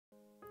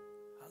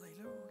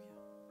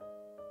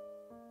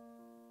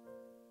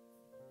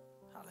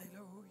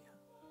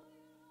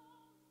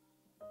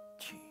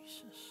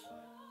Jesus.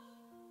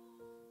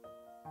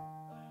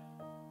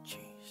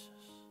 Jesus.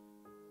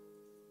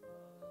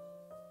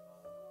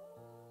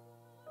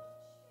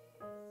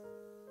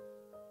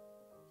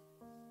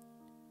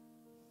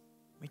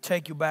 Let me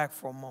take you back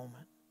for a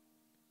moment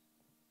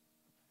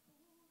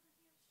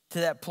to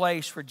that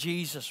place where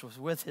Jesus was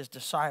with his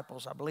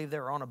disciples. I believe they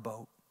were on a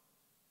boat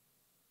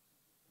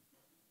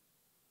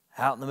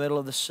out in the middle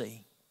of the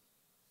sea.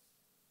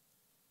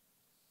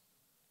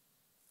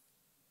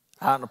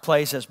 Out in a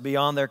place that's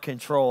beyond their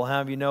control.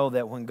 How do you know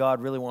that when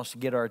God really wants to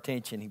get our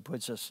attention, he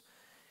puts us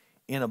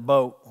in a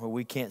boat where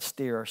we can't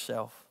steer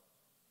ourselves?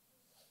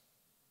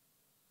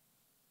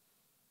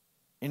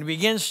 And he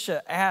begins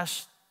to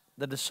ask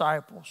the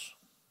disciples,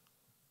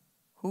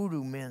 who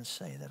do men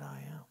say that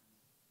I am?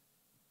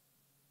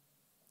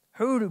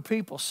 Who do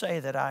people say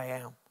that I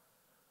am?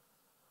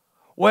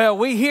 Well,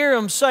 we hear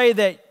them say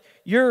that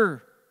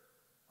you're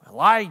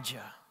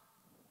Elijah.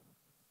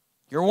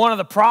 You're one of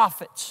the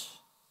prophets.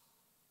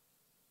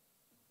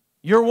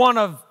 You're one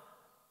of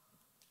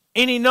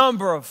any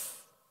number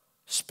of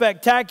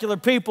spectacular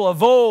people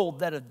of old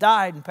that have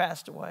died and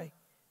passed away.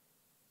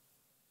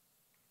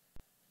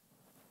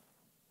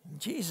 And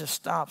Jesus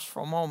stops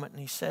for a moment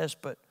and he says,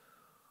 but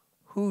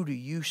who do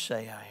you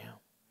say I am?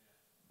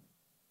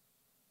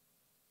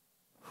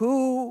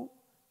 Who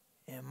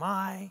am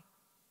I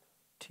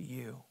to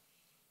you?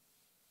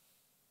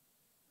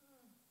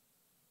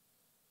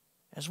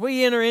 As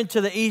we enter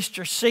into the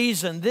Easter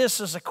season,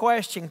 this is a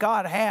question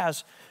God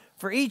has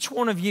for each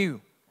one of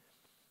you.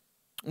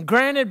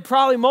 Granted,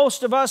 probably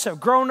most of us have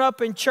grown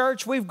up in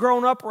church. We've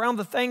grown up around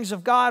the things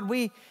of God.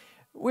 We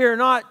are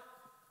not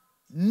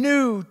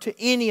new to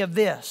any of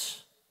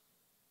this.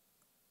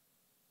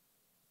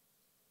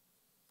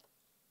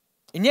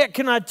 And yet,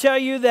 can I tell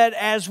you that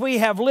as we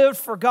have lived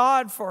for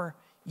God for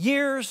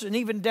years and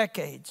even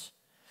decades,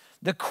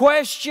 the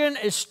question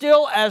is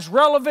still as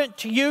relevant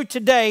to you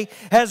today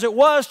as it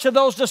was to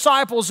those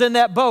disciples in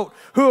that boat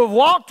who have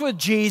walked with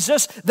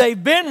Jesus.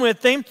 They've been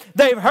with him.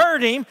 They've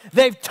heard him.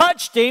 They've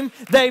touched him.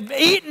 They've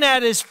eaten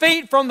at his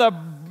feet from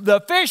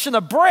the fish and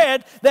the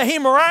bread that he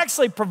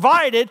miraculously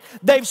provided.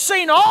 They've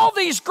seen all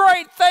these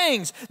great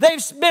things.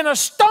 They've been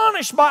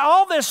astonished by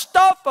all this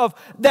stuff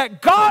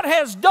that God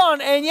has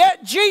done, and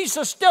yet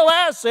Jesus still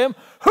asks them,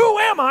 who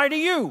am I to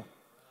you?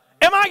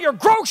 Am I your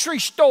grocery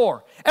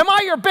store? Am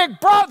I your big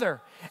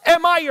brother?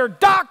 Am I your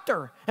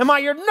doctor? Am I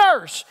your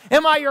nurse?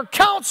 Am I your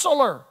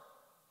counselor?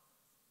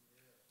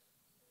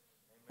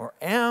 Or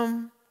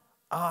am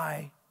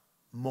I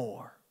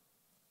more?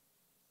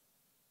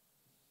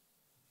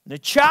 The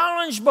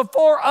challenge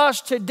before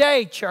us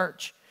today,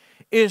 church,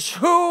 is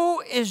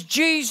who is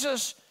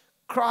Jesus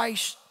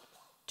Christ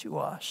to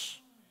us?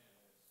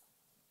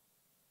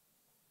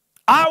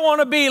 I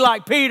want to be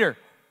like Peter.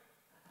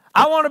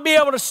 I want to be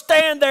able to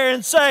stand there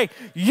and say,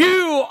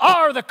 you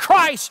are the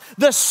Christ,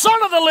 the Son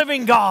of the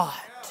living God.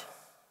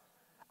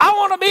 I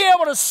want to be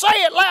able to say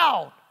it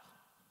loud.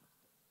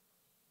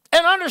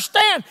 And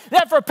understand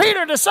that for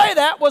Peter to say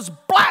that was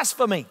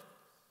blasphemy.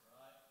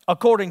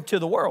 According to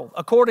the world,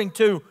 according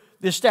to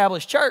the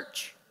established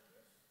church.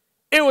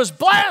 It was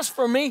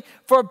blasphemy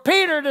for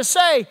Peter to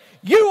say,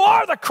 you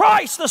are the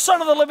Christ, the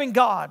Son of the living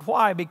God.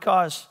 Why?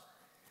 Because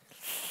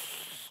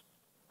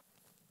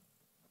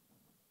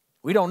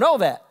we don't know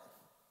that.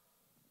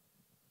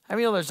 I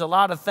mean, there's a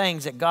lot of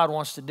things that God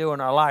wants to do in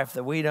our life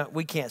that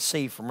we can't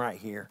see from right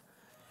here.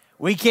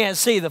 We can't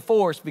see the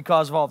forest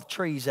because of all the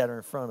trees that are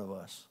in front of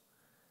us.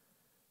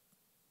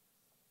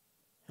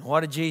 And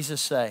what did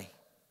Jesus say?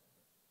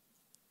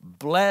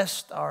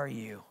 Blessed are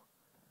you,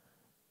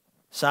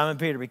 Simon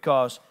Peter,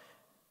 because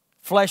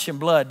flesh and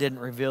blood didn't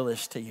reveal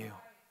this to you.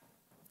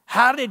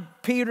 How did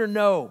Peter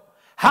know?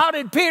 How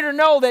did Peter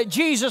know that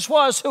Jesus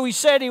was who he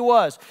said he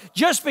was?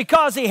 Just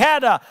because he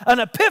had an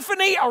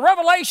epiphany, a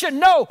revelation?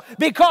 No,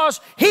 because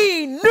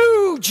he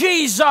knew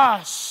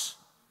Jesus.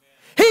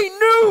 He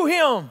knew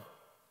him.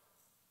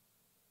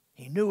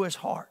 He knew his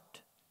heart.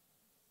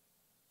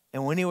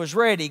 And when he was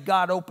ready,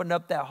 God opened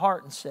up that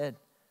heart and said,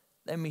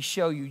 let me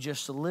show you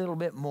just a little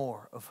bit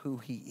more of who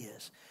he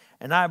is.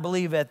 And I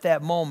believe at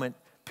that moment,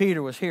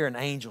 Peter was hearing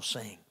angels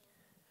sing.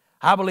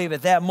 I believe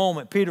at that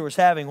moment, Peter was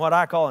having what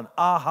I call an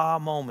aha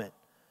moment.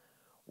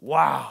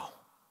 Wow,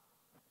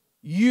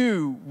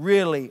 you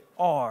really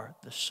are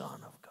the Son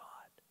of God.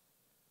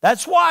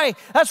 That's why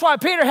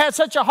Peter had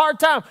such a hard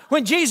time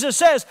when Jesus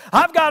says,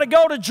 I've got to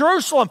go to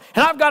Jerusalem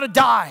and I've got to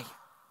die.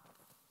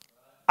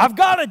 I've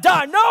got to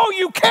die. No,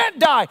 you can't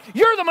die.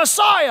 You're the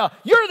Messiah.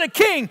 You're the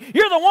King.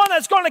 You're the one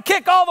that's going to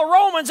kick all the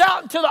Romans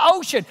out into the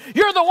ocean.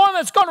 You're the one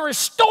that's going to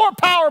restore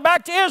power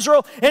back to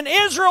Israel, and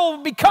Israel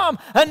will become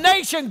a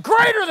nation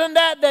greater than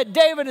that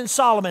David and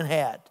Solomon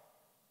had.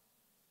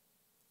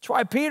 That's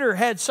why Peter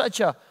had such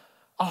a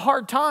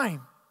hard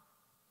time.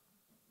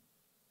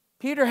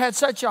 Peter had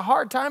such a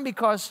hard time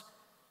because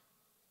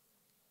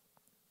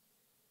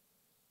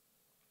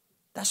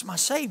that's my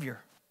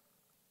Savior.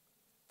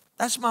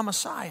 That's my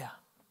Messiah.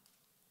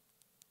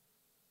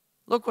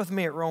 Look with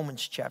me at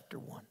Romans chapter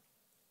 1.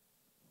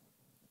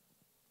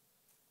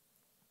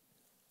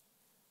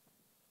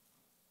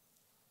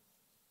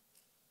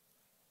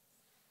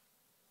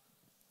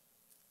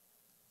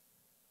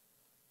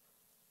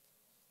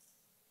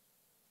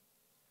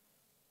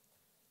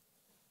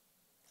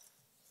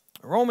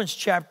 Romans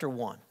chapter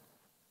 1.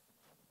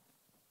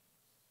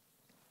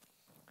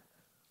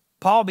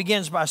 Paul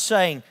begins by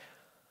saying,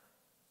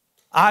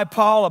 I,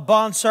 Paul, a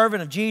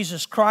bondservant of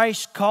Jesus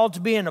Christ, called to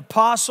be an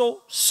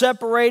apostle,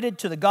 separated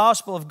to the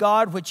gospel of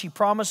God, which he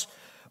promised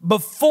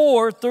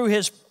before through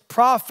his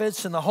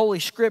prophets in the Holy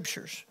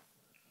Scriptures,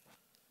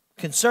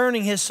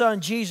 concerning his Son,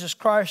 Jesus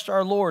Christ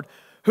our Lord,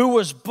 who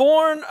was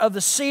born of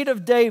the seed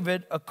of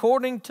David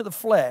according to the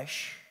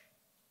flesh,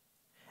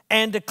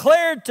 and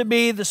declared to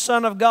be the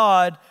Son of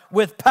God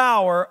with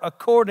power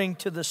according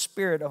to the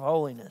Spirit of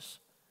holiness.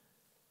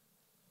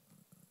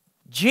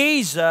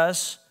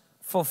 Jesus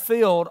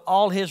fulfilled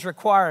all his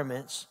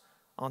requirements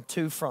on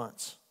two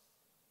fronts.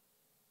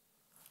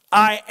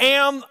 I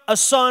am a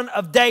son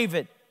of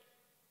David,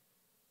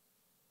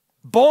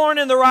 born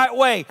in the right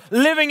way,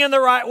 living in the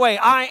right way.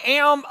 I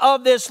am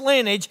of this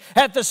lineage.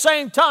 At the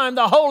same time,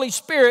 the Holy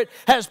Spirit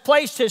has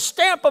placed his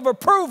stamp of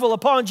approval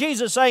upon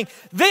Jesus, saying,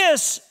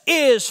 this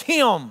is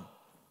him.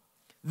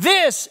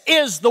 This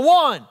is the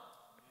one.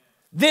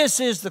 This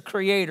is the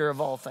creator of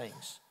all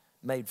things,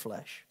 made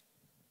flesh.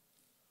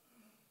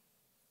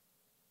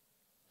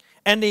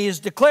 And he is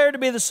declared to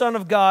be the Son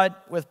of God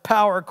with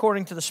power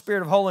according to the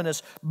Spirit of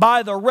holiness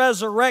by the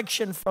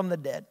resurrection from the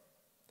dead.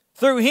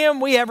 Through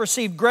him we have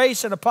received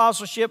grace and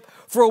apostleship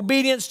for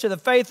obedience to the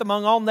faith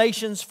among all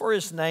nations for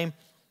his name,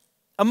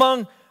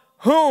 among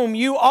whom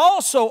you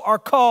also are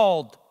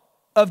called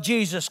of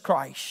Jesus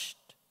Christ.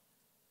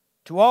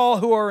 To all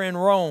who are in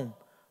Rome,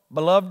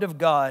 beloved of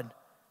God,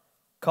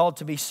 called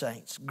to be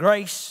saints,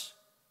 grace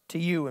to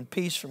you and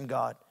peace from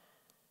God,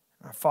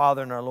 our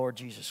Father and our Lord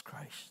Jesus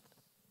Christ.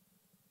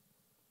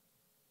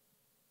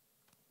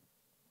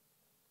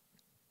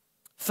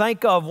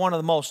 Think of one of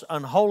the most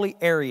unholy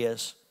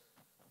areas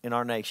in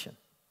our nation.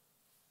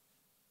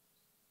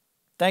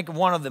 Think of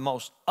one of the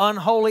most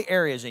unholy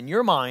areas in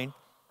your mind,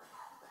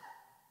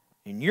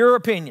 in your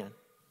opinion,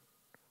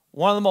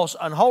 one of the most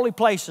unholy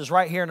places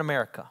right here in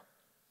America.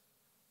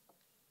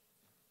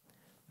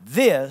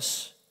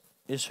 This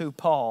is who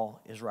Paul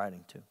is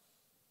writing to.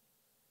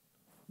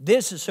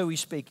 This is who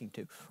he's speaking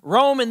to.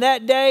 Rome in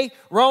that day,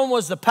 Rome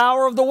was the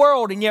power of the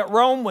world, and yet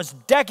Rome was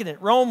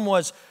decadent. Rome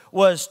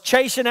was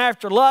chasing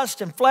after lust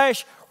and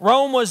flesh.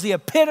 Rome was the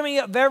epitome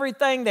of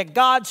everything that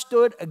God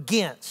stood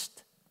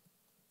against.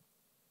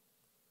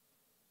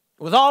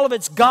 With all of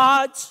its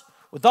gods,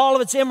 with all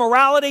of its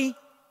immorality,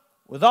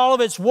 with all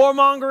of its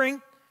warmongering,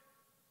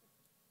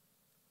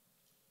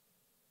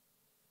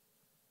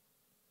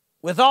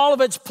 with all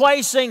of its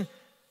placing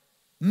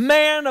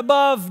man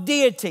above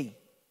deity,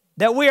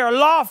 that we are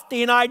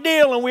lofty and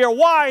ideal and we are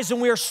wise and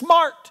we are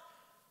smart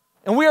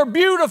and we are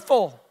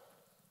beautiful.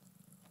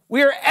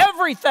 We are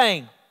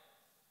everything.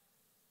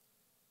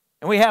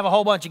 And we have a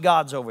whole bunch of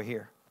gods over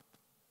here.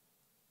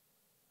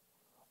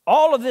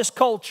 All of this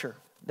culture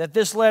that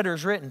this letter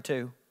is written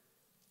to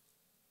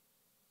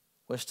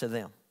was to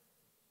them.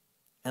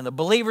 And the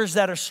believers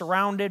that are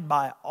surrounded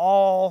by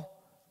all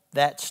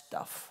that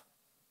stuff.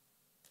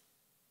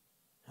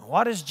 And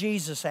what is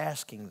Jesus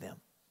asking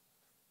them?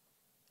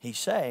 He's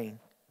saying,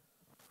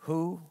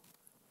 who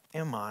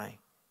am I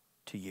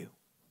to you?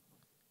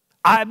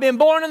 I've been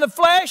born in the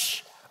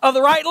flesh of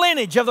the right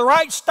lineage, of the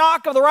right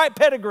stock, of the right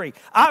pedigree.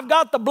 I've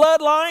got the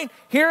bloodline.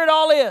 Here it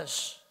all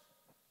is.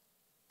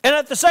 And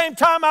at the same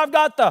time, I've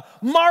got the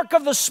mark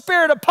of the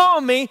Spirit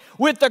upon me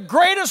with the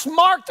greatest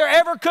mark there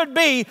ever could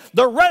be,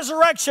 the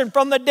resurrection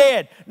from the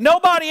dead.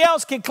 Nobody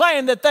else can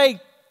claim that they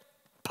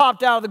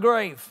popped out of the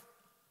grave,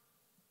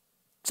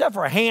 except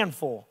for a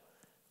handful.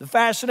 The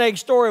fascinating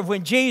story of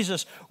when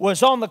Jesus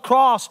was on the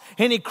cross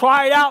and he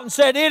cried out and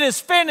said, it is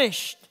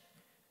finished.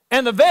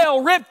 And the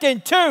veil ripped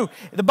in two.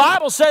 The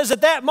Bible says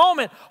at that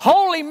moment,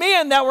 holy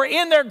men that were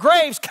in their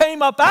graves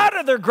came up out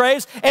of their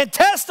graves and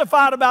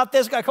testified about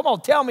this guy. Come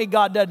on, tell me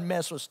God doesn't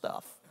mess with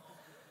stuff.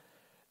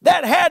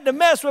 That had to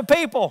mess with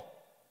people.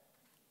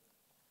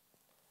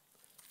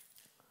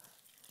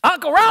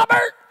 Uncle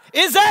Robert,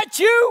 is that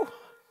you?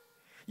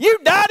 You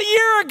died a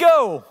year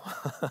ago.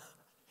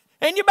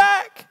 And you're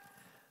back.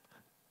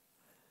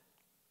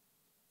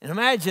 And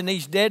imagine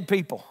these dead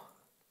people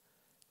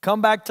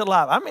come back to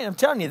life. I mean, I'm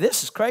telling you,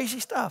 this is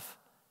crazy stuff.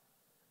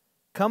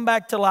 Come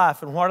back to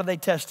life, and what are they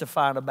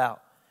testifying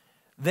about?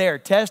 They're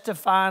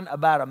testifying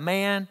about a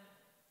man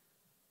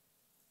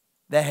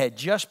that had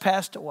just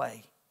passed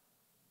away,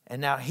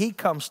 and now he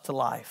comes to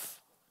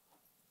life.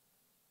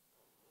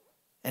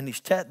 And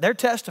they're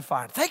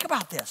testifying. Think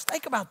about this.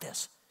 Think about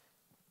this.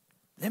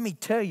 Let me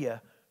tell you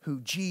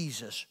who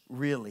Jesus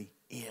really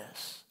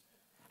is.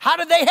 How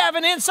did they have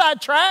an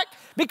inside track?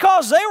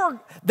 Because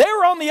they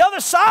were on the other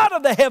side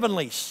of the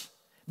heavenlies.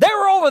 They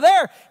were over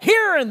there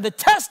hearing the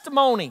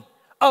testimony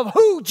of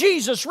who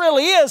Jesus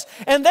really is,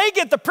 and they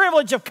get the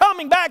privilege of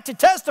coming back to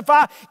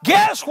testify.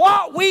 Guess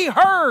what we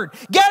heard?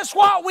 Guess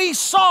what we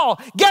saw?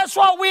 Guess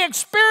what we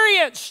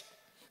experienced?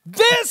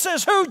 This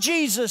is who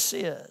Jesus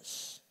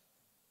is.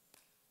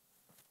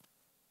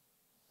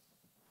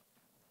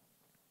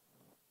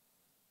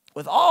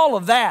 With all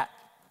of that,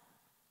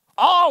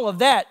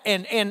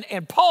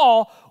 and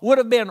Paul would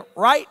have been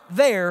right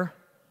there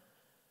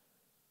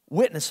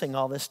witnessing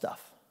all this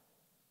stuff,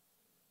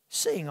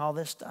 seeing all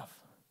this stuff.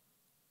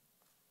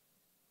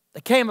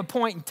 There came a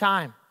point in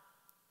time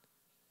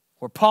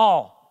where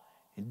Paul,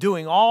 in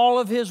doing all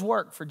of his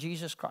work for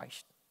Jesus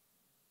Christ,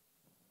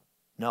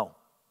 no,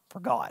 for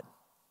God.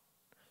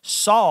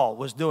 Saul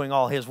was doing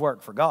all his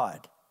work for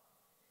God.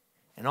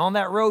 And on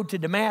that road to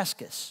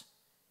Damascus,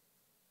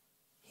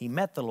 he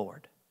met the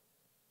Lord.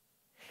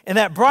 And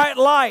that bright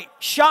light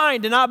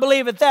shined, and I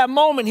believe at that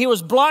moment he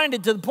was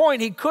blinded to the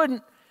point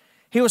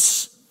he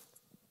was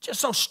just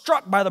so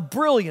struck by the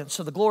brilliance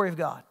of the glory of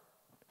God.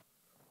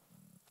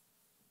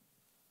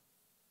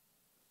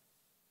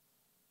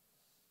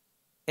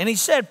 And he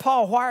said,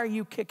 Paul, why are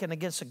you kicking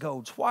against the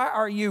goads? Why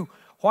are you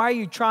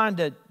trying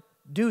to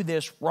do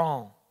this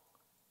wrong?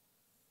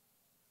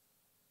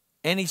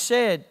 And he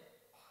said,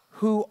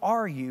 who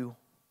are you,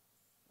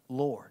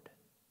 Lord?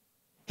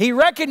 He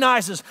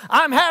recognizes,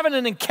 I'm having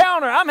an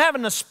encounter. I'm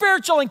having a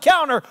spiritual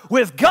encounter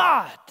with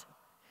God.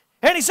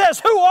 And he says,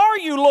 who are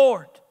you,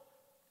 Lord?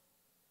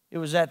 It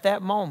was at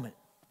that moment,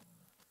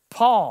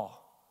 Paul,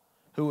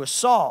 who was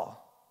Saul,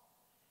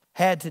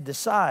 had to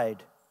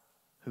decide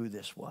who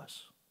this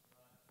was.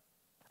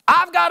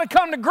 I've got to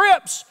come to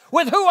grips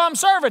with who I'm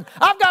serving.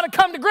 I've got to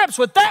come to grips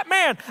with that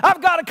man.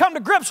 I've got to come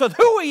to grips with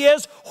who he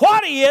is,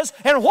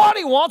 and what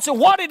he wants, and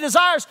what he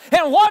desires,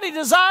 and what he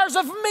desires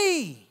of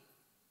me.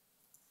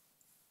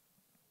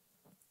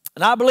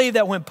 And I believe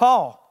that when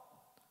Paul,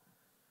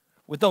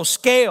 with those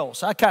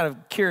scales, I'm kind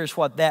of curious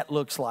what that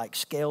looks like,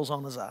 scales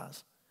on his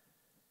eyes.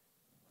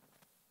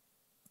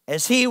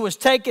 As he was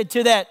taken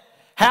to that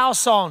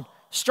house on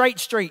Straight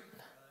Street,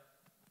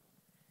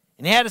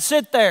 and he had to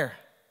sit there.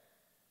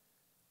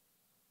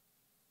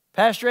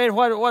 Pastor Ed,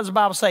 what does the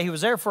Bible say? He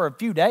was there for a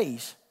few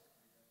days.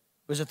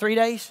 Was it 3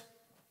 days?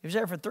 He was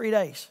there for 3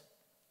 days.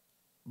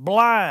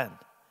 Blind.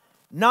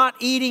 Not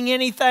eating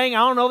anything. I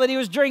don't know that he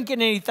was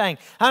drinking anything.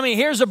 I mean,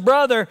 here's a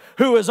brother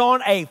who is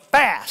on a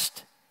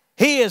fast.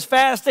 He is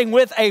fasting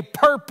with a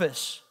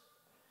purpose.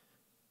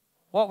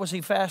 What was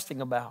he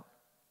fasting about?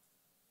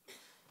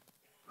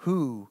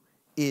 Who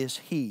is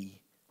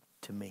he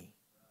to me?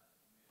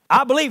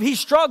 I believe he's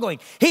struggling.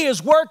 He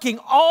is working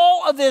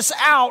all of this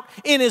out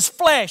in his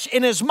flesh,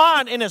 in his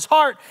mind, in his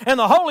heart. And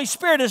the Holy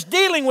Spirit is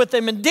dealing with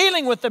him and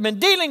dealing with him and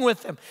dealing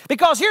with him.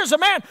 Because here's a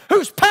man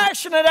who's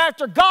passionate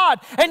after God,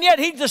 and yet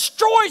he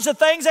destroys the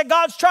things that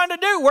God's trying to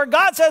do, where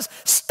God says,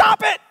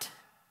 stop it.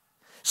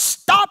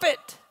 Stop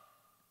it.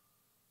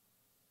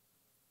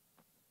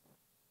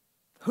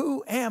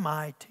 Who am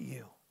I to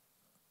you?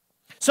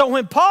 So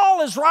when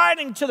Paul is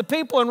writing to the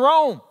people in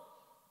Rome,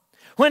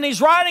 when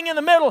he's writing in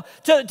the middle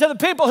to the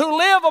people who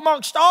live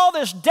amongst all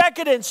this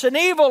decadence and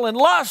evil and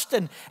lust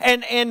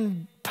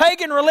and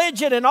pagan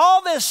religion and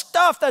all this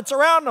stuff that's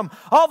around them,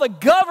 all the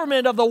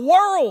government of the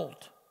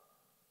world,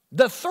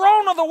 the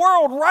throne of the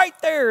world right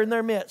there in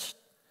their midst.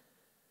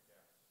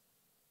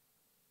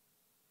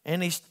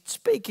 And he's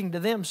speaking to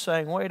them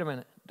saying, wait a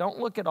minute, don't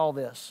look at all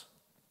this.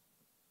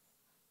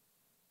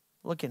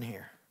 Look in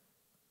here.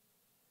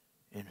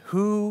 And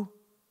who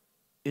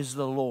is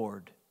the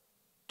Lord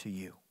to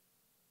you?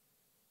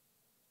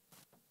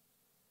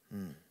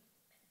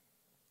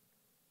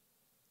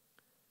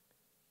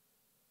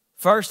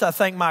 First, I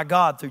thank my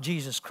God through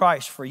Jesus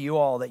Christ for you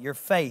all, that your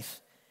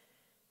faith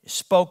is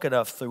spoken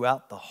of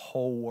throughout the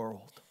whole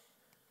world.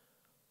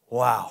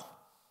 Wow.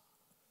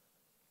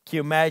 Can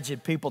you imagine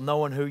people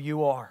knowing who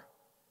you are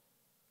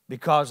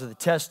because of the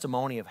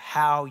testimony of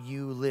how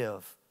you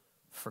live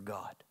for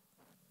God?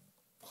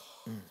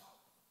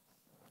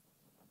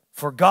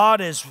 For God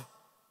is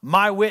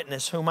my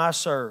witness whom I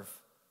serve.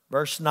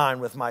 Verse 9,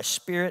 with my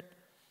spirit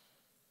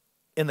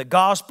in the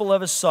gospel of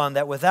his Son,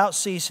 that without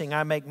ceasing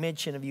I make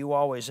mention of you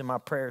always in my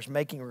prayers,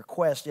 making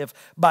request, if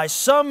by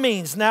some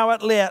means now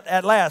at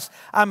last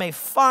I may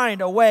find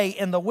a way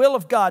in the will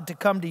of God to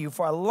come to you,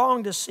 for I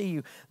long to see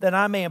you, that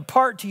I may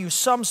impart to you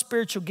some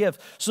spiritual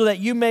gift, so that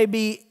you may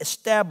be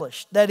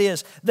established. That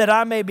is, that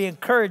I may be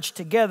encouraged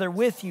together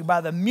with you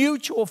by the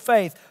mutual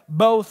faith,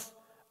 both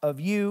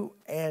of you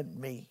and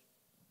me.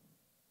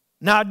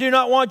 Now, I do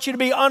not want you to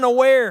be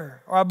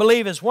unaware, or I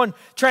believe as one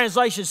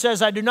translation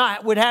says, I would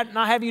not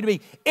have you to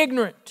be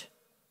ignorant,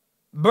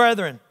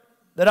 brethren,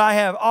 that I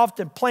have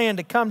often planned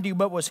to come to you,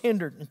 but was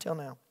hindered until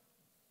now,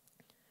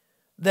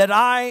 that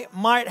I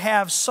might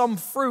have some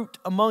fruit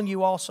among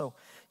you also,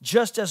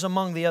 just as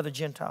among the other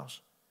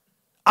Gentiles.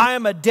 I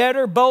am a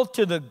debtor both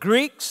to the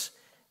Greeks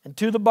and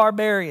to the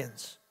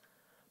barbarians,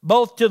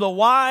 both to the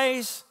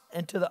wise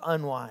and to the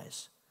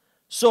unwise.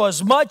 So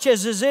as much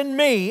as is in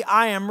me,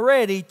 I am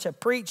ready to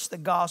preach the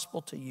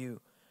gospel to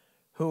you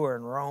who are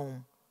in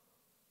Rome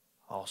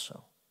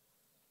also.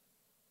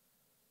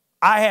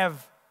 I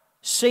have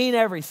seen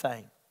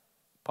everything,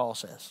 Paul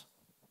says.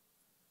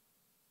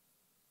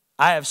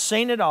 I have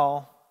seen it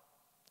all.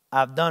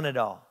 I've done it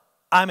all.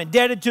 I'm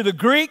indebted to the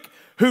Greek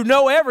who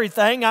know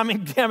everything. I'm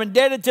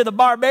indebted to the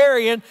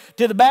barbarian,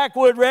 to the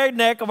backwood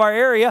redneck of our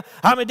area.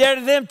 I'm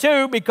indebted to them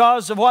too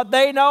because of what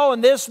they know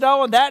and this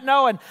know and that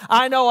know. And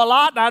I know a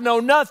lot and I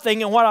know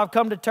nothing. And what I've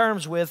come to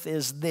terms with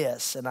is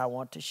this. And I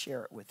want to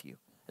share it with you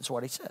It's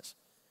what he says.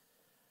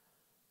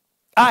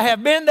 I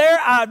have been there,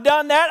 I've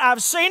done that,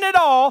 I've seen it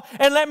all,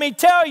 and let me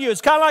tell you,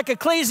 it's kind of like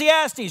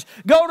Ecclesiastes.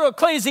 Go to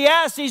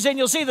Ecclesiastes and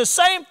you'll see the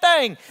same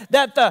thing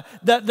that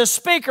the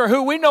speaker,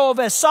 who we know of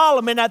as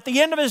Solomon, at the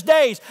end of his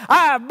days,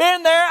 I have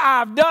been there,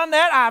 I've done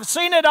that, I've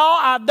seen it all,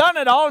 I've done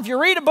it all. If you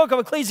read a book of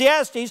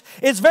Ecclesiastes,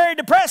 it's very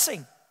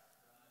depressing.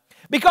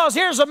 Because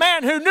here's a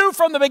man who knew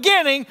from the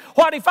beginning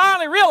what he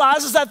finally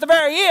realizes at the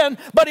very end,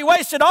 but he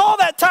wasted all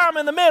that time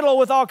in the middle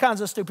with all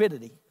kinds of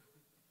stupidity.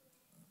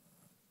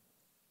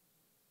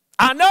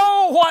 I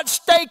know what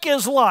steak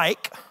is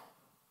like,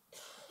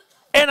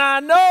 and I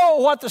know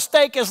what the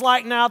steak is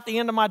like now at the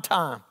end of my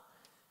time.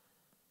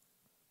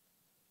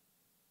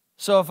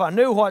 So if I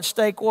knew what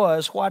steak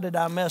was, why did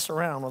I mess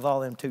around with all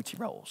them Tootsie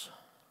Rolls?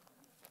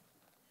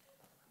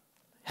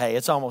 Hey,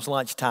 it's almost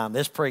lunchtime.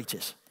 This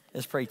preaches.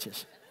 This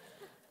preaches.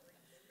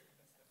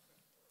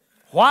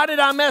 Why did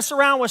I mess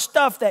around with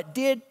stuff that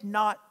did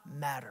not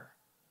matter?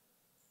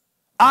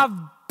 I've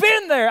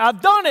been there.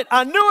 I've done it.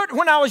 I knew it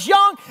when I was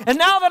young, and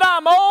now that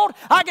I'm old,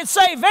 I can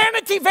say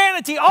vanity,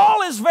 vanity,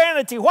 all is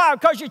vanity. Why?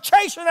 Because you're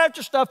chasing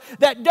after stuff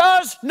that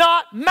does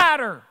not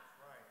matter.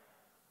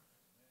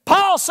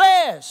 Paul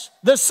says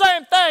the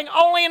same thing,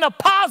 only in a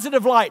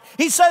positive light.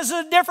 He says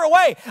it a different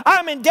way.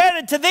 I'm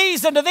indebted to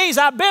these and to these.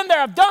 I've been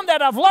there. I've done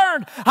that. I've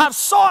learned. I've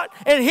sought.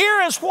 And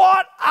here is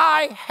what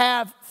I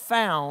have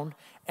found,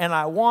 and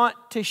I want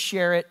to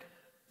share it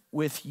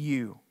with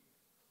you.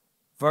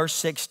 Verse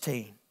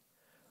 16.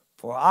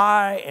 For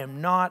I am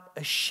not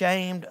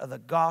ashamed of the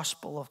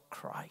gospel of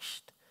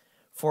Christ,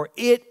 for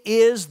it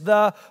is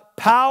the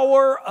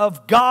power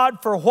of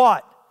God for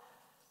what?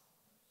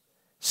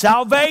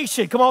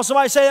 Salvation. Come on,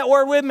 somebody say that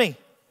word with me.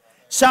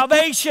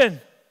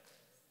 Salvation.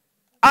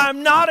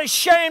 I'm not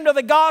ashamed of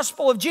the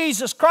gospel of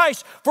Jesus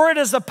Christ, for it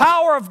is the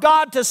power of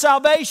God to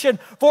salvation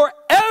for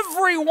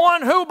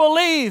everyone who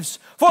believes,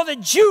 for the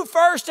Jew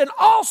first and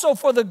also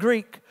for the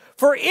Greek.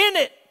 For in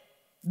it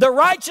the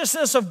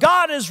righteousness of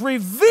God is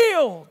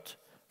revealed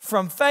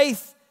from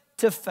faith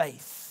to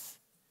faith.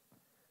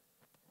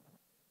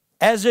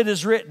 As it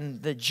is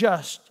written, the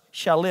just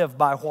shall live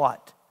by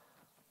what?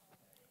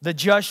 The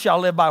just shall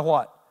live by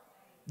what?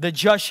 The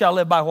just shall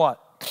live by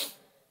what?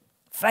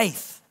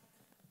 Faith.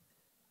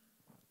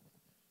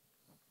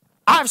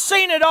 I've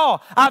seen it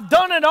all. I've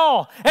done it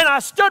all. And I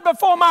stood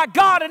before my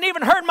God and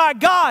even heard my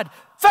God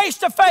face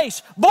to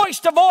face, voice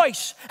to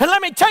voice. And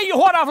let me tell you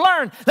what I've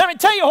learned. Let me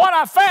tell you what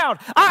I've found.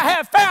 I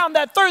have found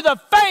that through the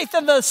faith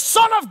in the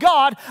Son of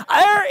God,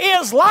 there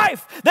is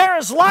life. There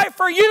is life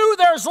for you.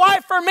 There's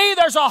life for me.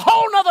 There's a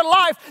whole nother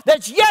life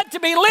that's yet to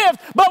be lived,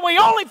 but we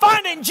only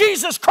find it in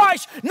Jesus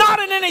Christ, not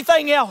in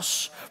anything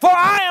else. For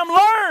I am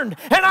learned,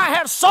 and I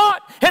have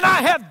sought, and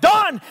I have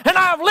done, and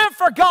I have lived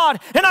for God,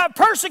 and I've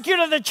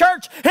persecuted the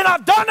church, and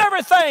I've done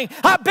everything.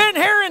 I've been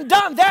here and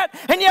done that,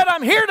 and yet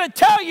I'm here to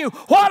tell you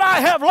what I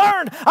have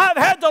learned. I've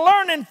had to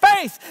learn in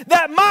faith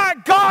that my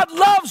God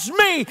loves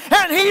me,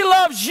 and He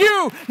loves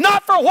you,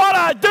 not for what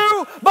I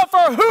do, but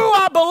for who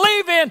I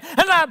believe in,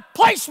 and I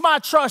place my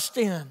trust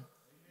in.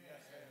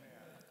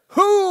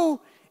 Who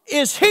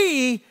is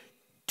He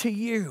to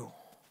you?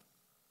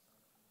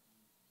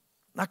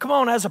 Now, come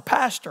on, as a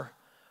pastor,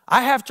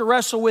 I have to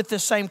wrestle with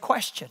this same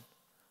question.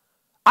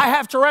 I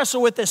have to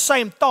wrestle with this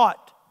same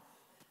thought.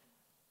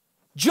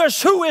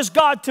 Just who is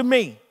God to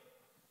me?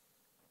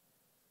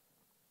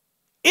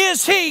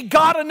 Is He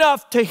God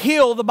enough to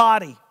heal the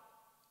body?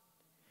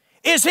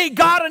 Is He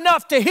God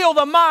enough to heal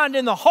the mind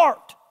and the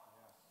heart?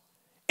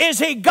 Is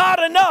He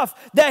God enough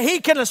that He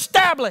can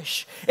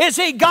establish? Is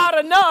He God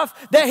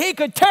enough that He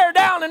could tear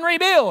down and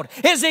rebuild?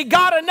 Is He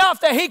God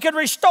enough that He could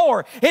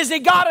restore? Is He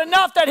God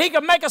enough that He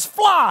could make us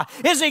fly?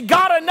 Is He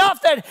God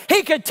enough that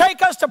He could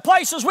take us to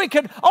places we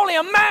could only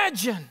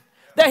imagine?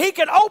 That He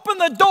could open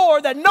the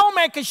door that no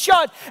man could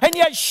shut, and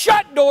yet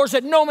shut doors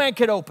that no man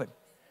could open?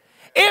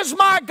 Is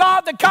my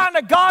God the kind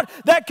of God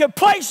that could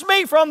place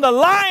me from the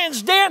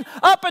lion's den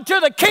up into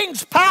the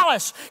king's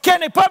palace?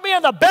 Can He put me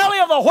in the belly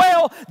of the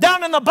whale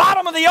down in the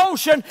bottom of the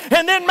ocean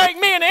and then make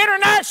me an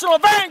international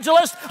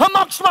evangelist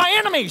amongst my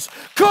enemies?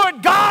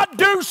 Could God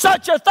do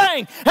such a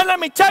thing? And let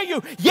me tell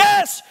you,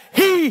 yes,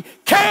 He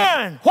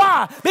can.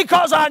 Why?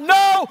 Because I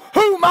know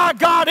who my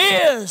God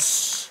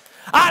is.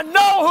 I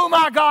know who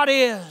my God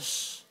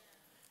is.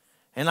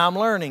 And I'm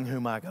learning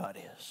who my God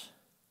is.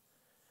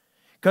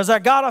 Because I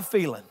got a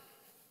feeling,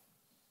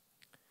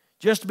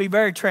 just to be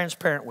very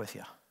transparent with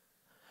you,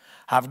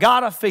 I've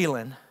got a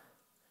feeling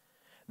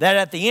that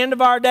at the end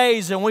of our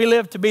days, and we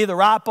live to be the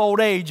ripe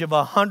old age of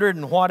 100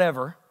 and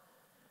whatever,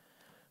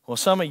 well,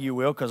 some of you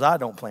will, because I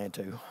don't plan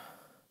to.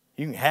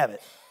 You can have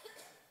it.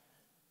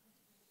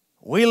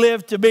 We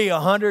live to be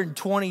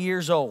 120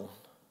 years old.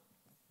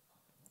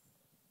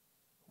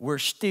 We're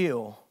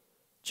still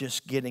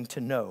just getting to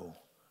know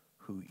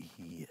who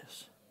He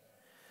is.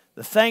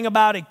 The thing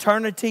about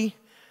eternity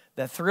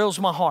that thrills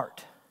my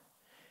heart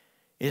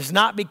is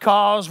not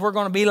because we're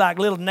going to be like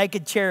little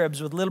naked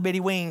cherubs with little bitty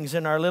wings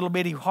and our little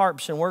bitty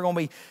harps, and we're going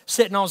to be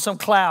sitting on some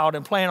cloud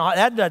and playing.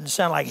 That doesn't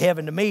sound like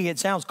heaven to me. It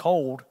sounds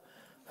cold.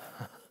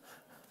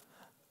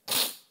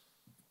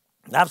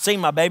 I've seen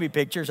my baby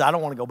pictures. I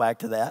don't want to go back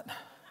to that.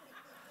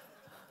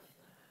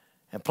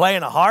 And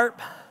playing a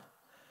harp?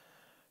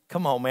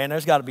 Come on, man.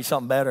 There's got to be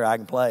something better I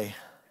can play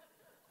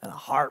than a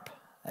harp.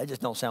 That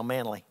just don't sound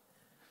manly.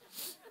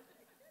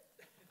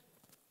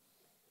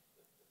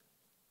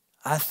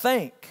 I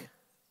think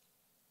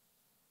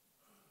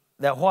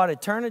that what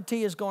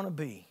eternity is going to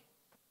be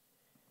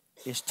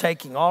is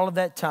taking all of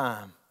that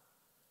time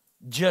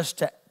just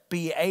to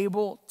be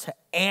able to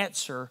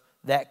answer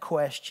that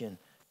question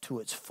to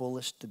its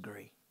fullest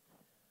degree.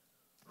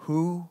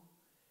 Who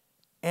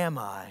am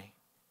I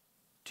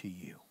to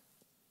you?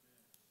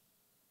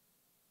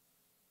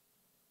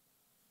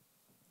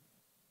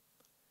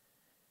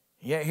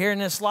 Yet here in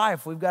this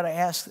life, we've got to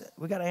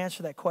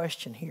answer that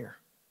question here.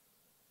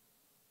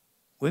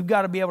 We've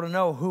got to be able to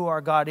know who our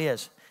God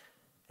is.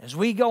 As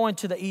we go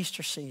into the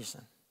Easter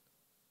season,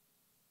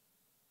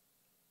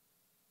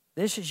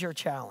 this is your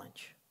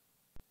challenge.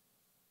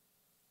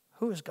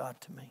 Who is God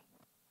to me?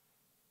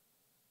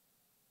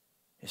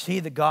 Is He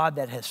the God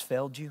that has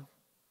failed you?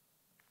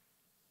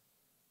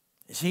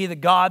 Is He the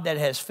God that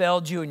has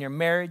failed you in your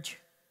marriage?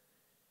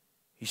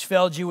 He's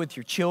failed you with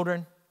your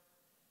children.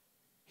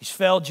 He's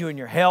failed you in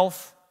your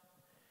health.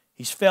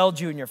 He's failed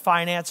you in your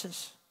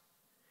finances.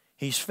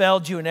 He's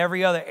failed you in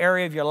every other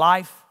area of your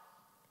life.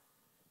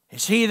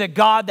 Is He the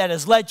God that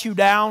has let you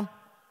down,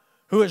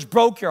 who has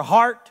broke your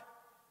heart,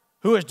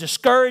 who has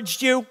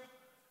discouraged you,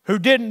 who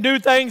didn't do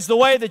things the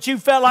way that you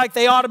felt like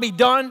they ought to be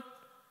done?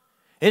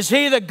 Is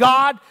He the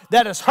God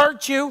that has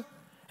hurt you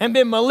and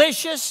been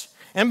malicious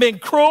and been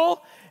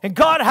cruel? And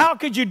God, how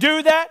could you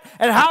do that?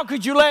 And how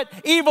could you let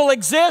evil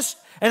exist?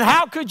 And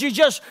how could you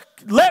just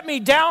let me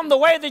down the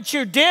way that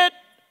you did?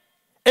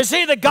 Is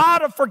He the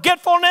God of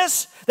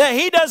forgetfulness, that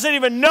He doesn't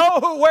even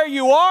know where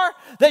you are?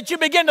 That you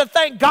begin to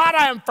think, God,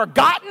 I am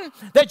forgotten?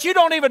 That you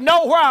don't even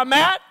know where I'm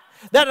at?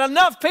 That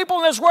enough people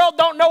in this world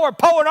don't know where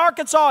Poyen,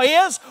 Arkansas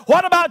is?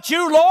 What about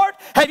you, Lord?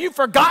 Have you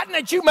forgotten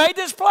that you made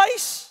this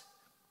place?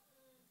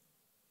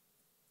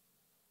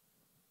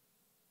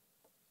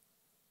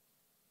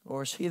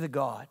 Or is He the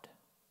God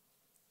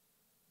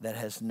that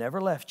has never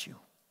left you?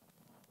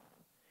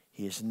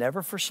 He has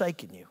never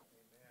forsaken you.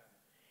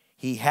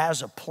 He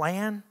has a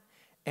plan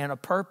and a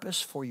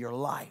purpose for your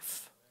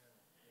life.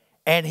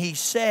 And He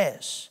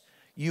says,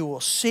 you will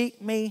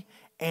seek me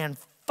and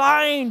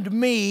find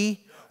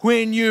me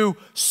when you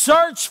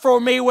search for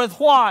me with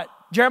what?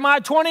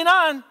 Jeremiah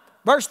 29,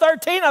 verse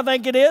 13, I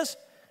think it is.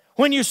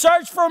 When you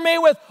search for me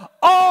with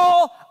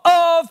all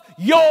of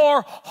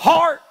your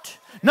heart.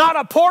 Not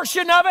a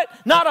portion of it,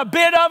 not a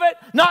bit of it,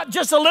 not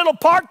just a little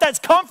part that's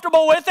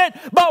comfortable with it,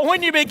 but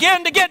when you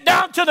begin to get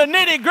down to the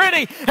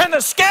nitty-gritty and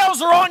the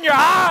scales are on your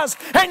eyes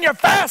and you're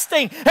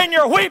fasting and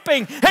you're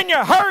weeping and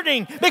you're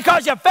hurting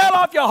because you fell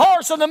off your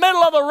horse in the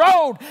middle of the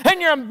road and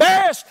you're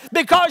embarrassed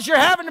because you're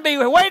having to be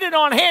waited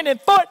on hand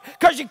and foot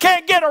because you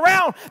can't get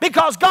around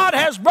because God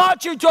has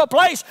brought you to a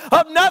place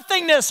of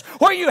nothingness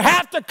where you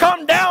have to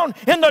come down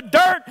in the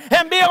dirt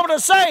and be able to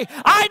say,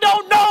 I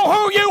don't know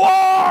who you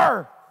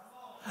are.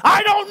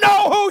 I don't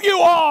know who you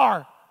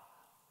are.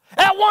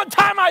 At one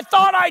time I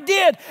thought I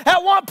did.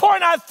 At one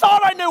point I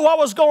thought I knew what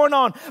was going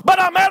on. But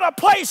I'm at a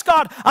place,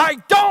 God, I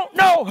don't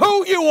know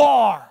who you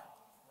are.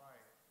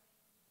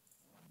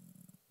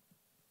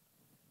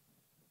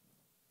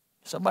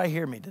 Somebody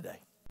hear me today.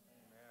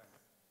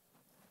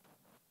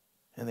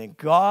 And then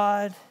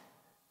God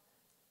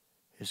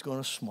is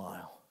going to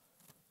smile.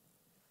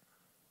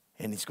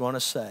 And He's going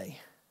to say,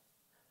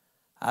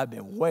 I've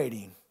been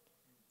waiting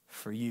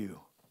for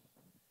you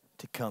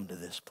to come to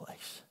this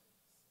place.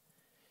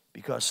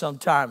 Because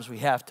sometimes we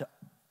have to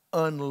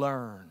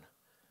unlearn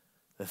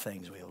the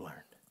things we have learned.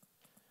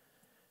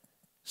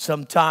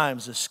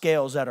 Sometimes the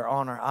scales that are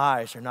on our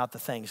eyes are not the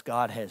things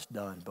God has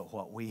done, but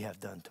what we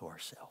have done to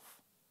ourselves.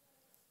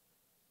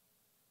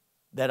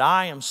 That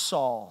I am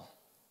Saul,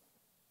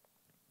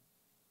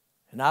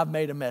 and I've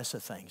made a mess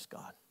of things,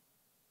 God.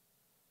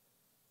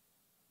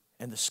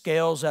 And the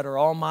scales that are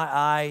on my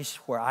eyes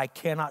where I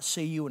cannot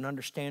see you and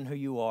understand who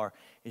you are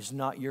is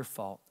not your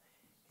fault.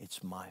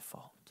 It's my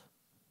fault.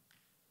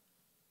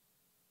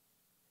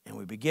 And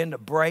we begin to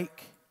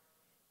break,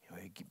 and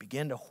we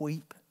begin to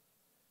weep.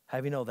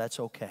 Have you know that's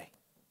okay?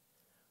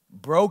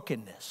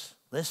 Brokenness,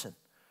 listen,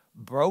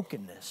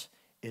 brokenness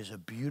is a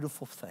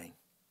beautiful thing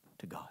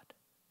to God.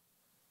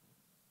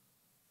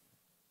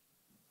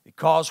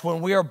 Because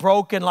when we are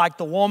broken like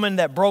the woman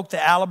that broke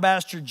the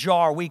alabaster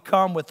jar, we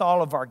come with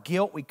all of our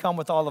guilt, we come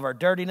with all of our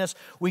dirtiness,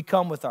 we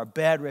come with our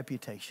bad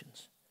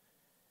reputations.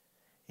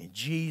 And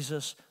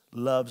Jesus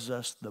loves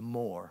us the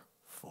more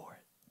for it.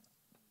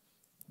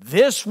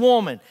 This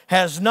woman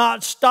has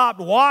not stopped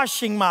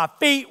washing my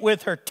feet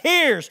with her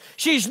tears.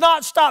 She's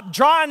not stopped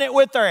drying it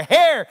with her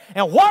hair.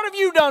 And what have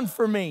you done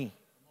for me?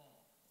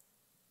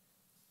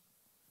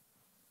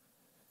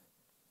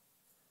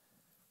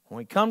 When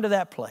we come to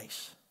that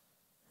place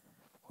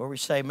where we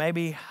say,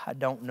 maybe I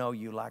don't know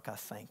you like I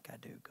think I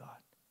do, God.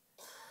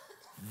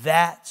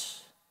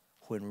 That's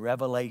when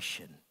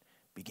revelation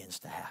begins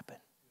to happen.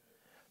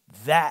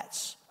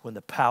 That's when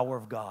the power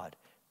of God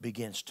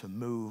begins to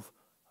move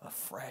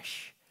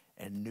afresh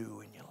and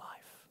new in your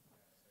life.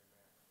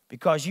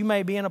 Because you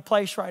may be in a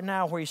place right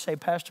now where you say,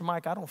 Pastor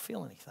Mike, I don't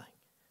feel anything.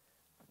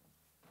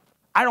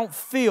 I don't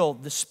feel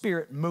the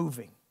Spirit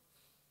moving.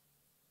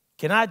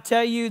 Can I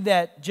tell you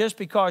that just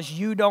because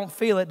you don't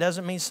feel it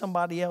doesn't mean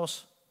somebody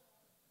else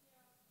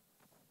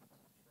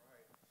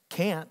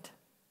can't?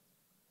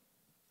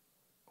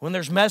 When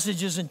there's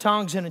messages in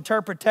tongues and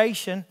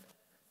interpretation,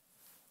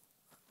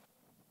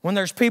 when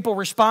there's people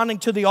responding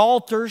to the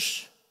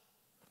altars,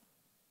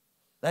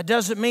 that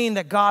doesn't mean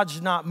that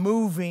God's not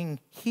moving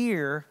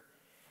here.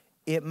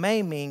 It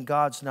may mean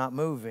God's not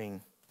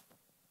moving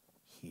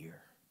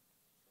here.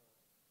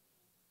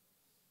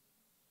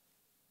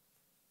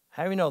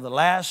 How do you know the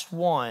last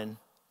one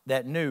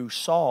that knew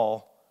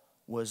Saul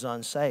was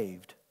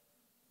unsaved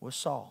was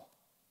Saul?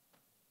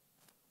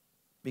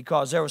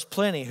 Because there was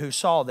plenty who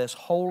saw this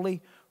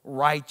holy,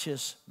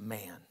 righteous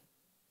man.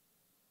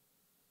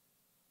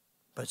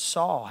 But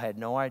Saul had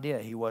no idea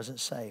he wasn't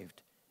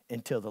saved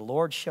until the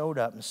Lord showed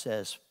up and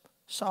says,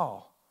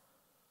 Saul,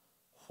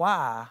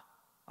 why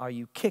are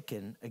you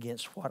kicking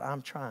against what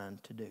I'm trying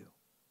to do?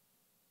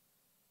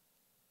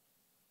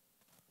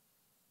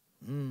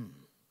 Do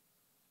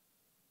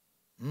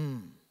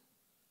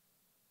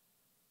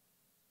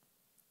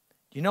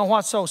you know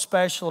what's so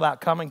special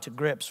about coming to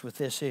grips with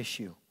this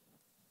issue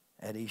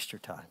at Easter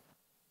time?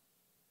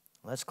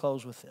 Let's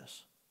close with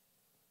this.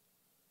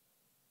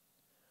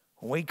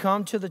 When we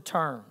come to the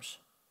terms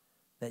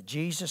that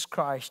Jesus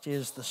Christ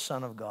is the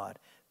Son of God,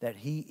 that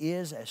He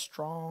is as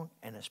strong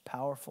and as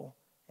powerful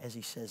as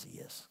He says He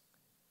is,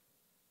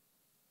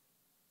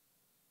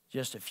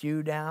 just a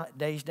few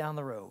days down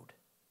the road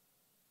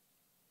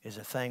is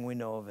a thing we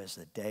know of as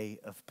the day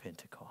of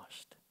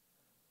Pentecost.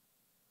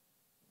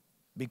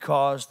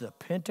 Because the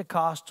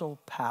Pentecostal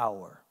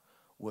power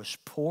was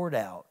poured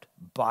out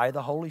by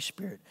the Holy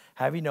Spirit.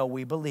 Have you know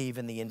we believe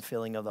in the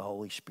infilling of the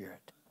Holy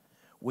Spirit.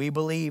 We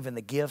believe in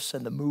the gifts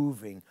and the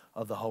moving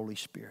of the Holy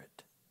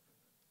Spirit.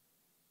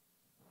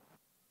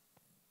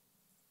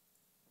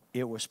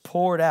 It was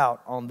poured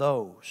out on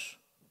those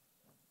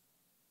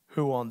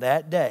who on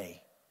that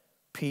day,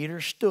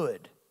 Peter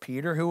stood.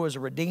 Peter, who was a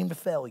redeemed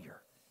failure,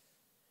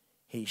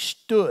 he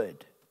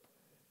stood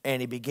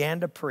and he began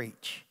to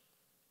preach.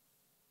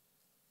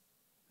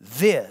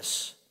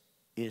 This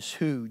is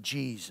who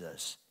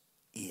Jesus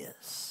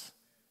is.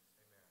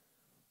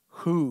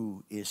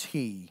 Who is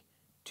He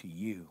to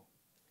you?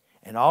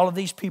 And all of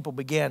these people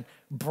began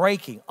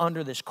breaking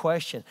under this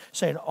question,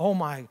 saying, oh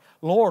my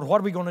Lord, what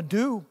are we going to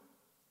do?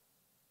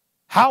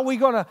 How are we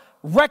going to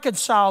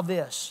reconcile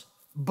this?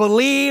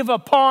 Believe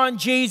upon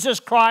Jesus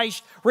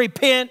Christ,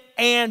 repent,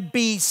 and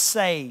be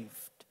saved.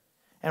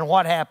 And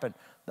what happened?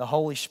 The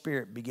Holy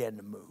Spirit began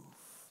to move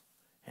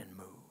and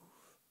move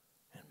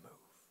and move.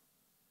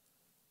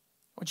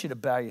 I want you to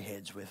bow your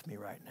heads with me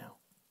right now.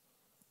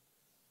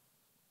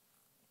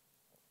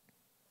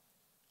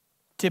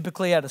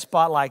 Typically at a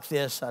spot like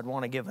this, I'd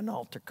want to give an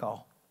altar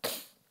call.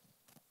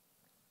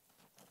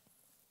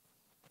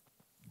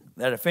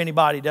 That if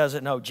anybody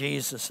doesn't know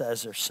Jesus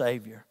as their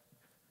Savior,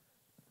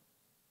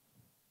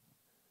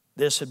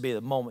 this would be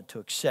the moment to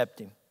accept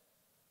Him.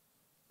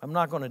 I'm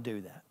not going to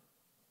do that.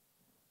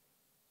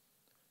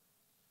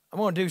 I'm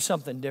going to do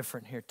something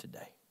different here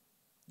today.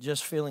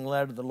 Just feeling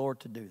led of the Lord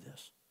to do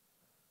this.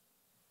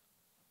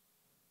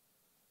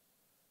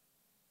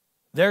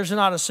 There's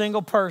not a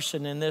single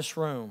person in this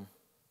room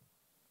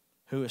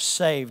who is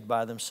saved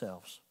by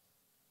themselves.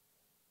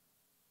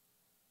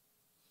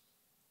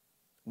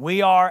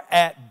 We are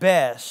at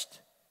best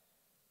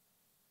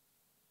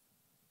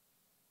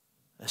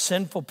a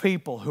sinful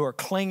people who are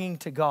clinging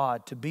to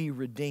God to be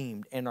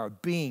redeemed and are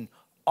being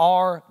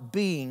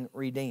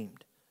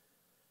redeemed.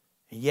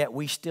 And yet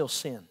we still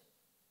sin.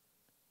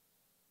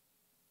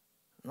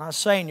 I'm not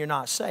saying you're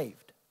not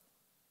saved,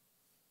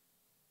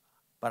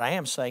 but I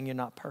am saying you're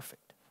not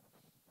perfect.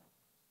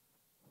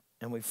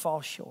 And we fall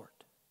short.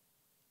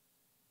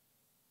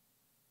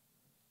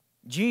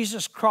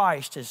 Jesus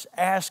Christ is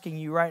asking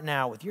you right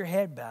now with your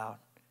head bowed,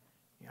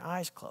 your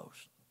eyes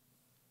closed.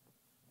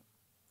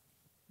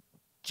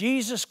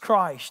 Jesus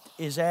Christ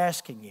is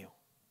asking you,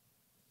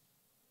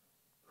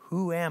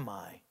 who am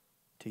I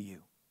to you?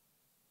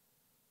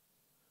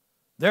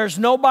 There's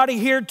nobody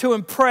here to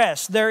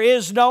impress. There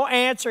is no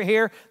answer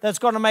here that's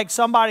going to make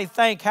somebody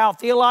think how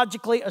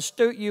theologically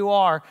astute you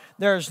are.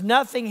 There's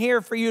nothing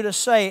here for you to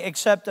say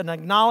except an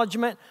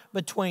acknowledgement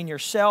between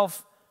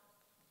yourself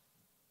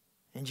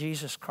and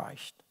Jesus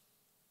Christ.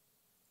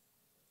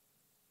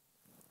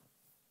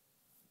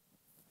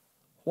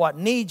 What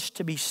needs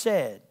to be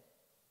said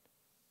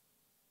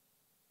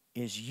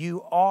is,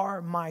 you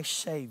are my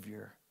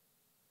Savior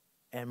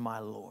and my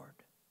Lord.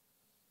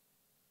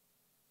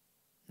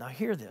 Now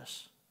hear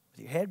this. With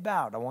your head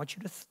bowed, I want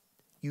you to,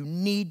 you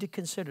need to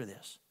consider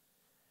this.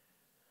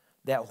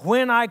 That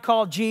when I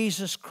call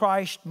Jesus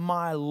Christ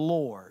my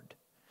Lord,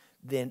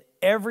 then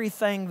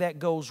everything that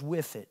goes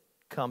with it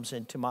comes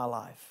into my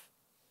life.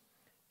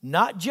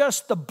 Not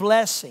just the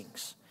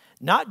blessings,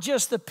 not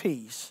just the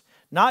peace,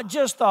 not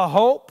just the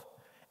hope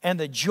and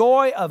the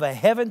joy of a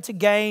heaven to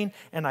gain,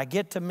 and I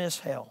get to miss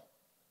hell.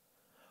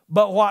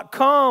 But what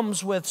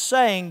comes with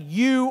saying,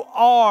 you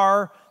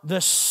are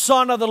the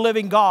Son of the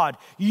living God.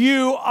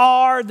 You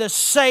are the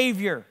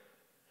Savior.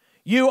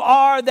 You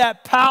are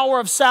that power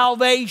of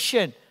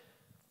salvation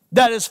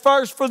that is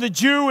first for the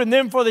Jew and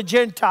then for the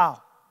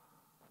Gentile.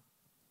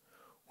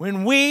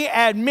 When we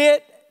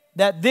admit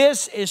that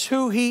this is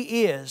who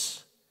He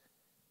is,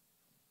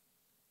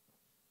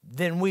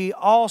 then we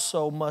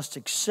also must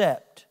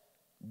accept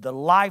the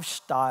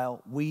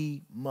lifestyle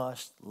we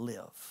must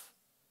live,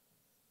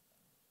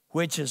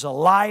 which is a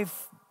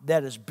life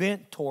that is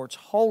bent towards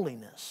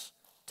holiness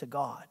to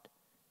God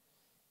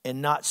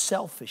and not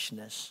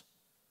selfishness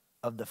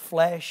of the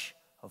flesh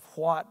of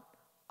what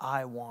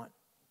I want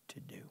to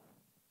do.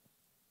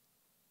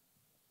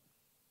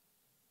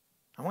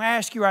 I'm going to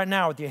ask you right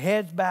now, with your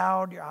heads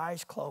bowed, your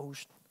eyes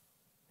closed,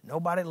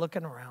 nobody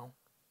looking around.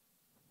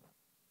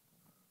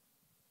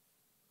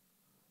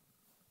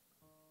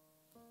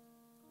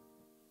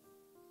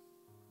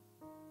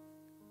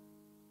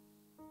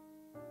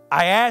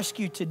 I ask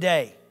you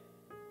today,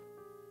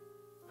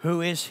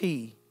 who is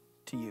He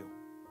to you?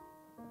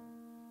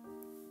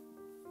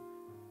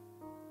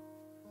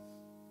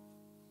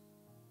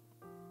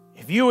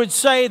 If you would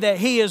say that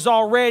He is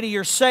already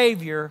your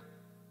Savior,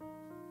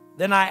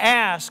 then I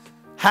ask,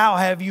 how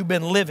have you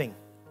been living?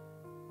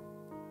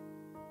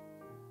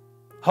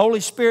 Holy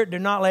Spirit, do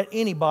not let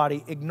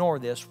anybody ignore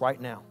this right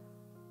now.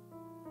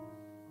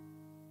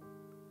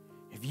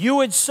 If you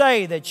would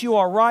say that you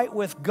are right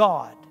with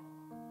God,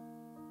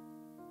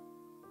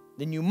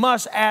 then you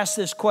must ask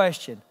this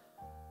question.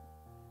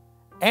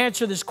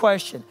 Answer this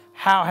question.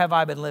 How have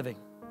I been living?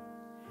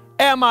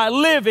 Am I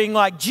living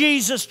like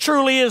Jesus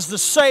truly is the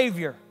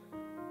Savior?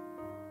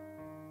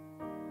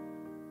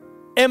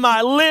 Am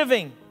I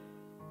living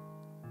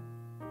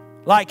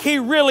like He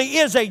really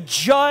is a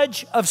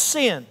judge of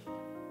sin?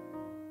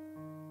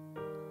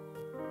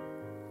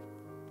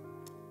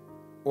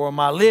 Or am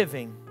I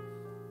living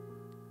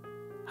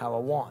how I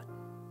want?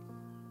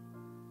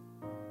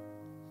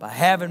 By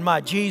having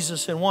my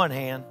Jesus in one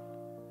hand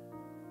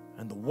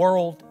and the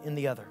world in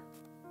the other.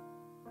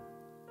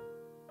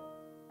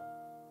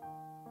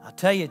 I'll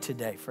tell you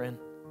today, friend,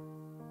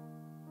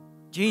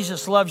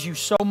 Jesus loves you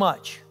so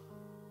much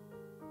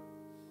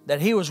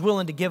that He was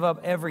willing to give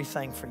up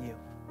everything for you.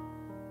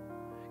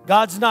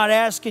 God's not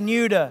asking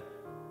you to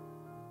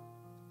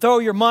throw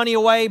your money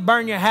away,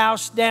 burn your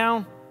house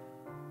down,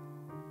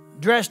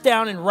 dress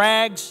down in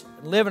rags,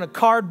 and live in a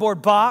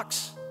cardboard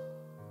box,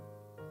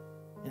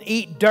 and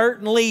eat dirt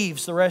and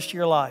leaves the rest of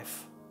your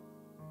life.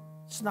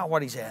 It's not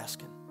what He's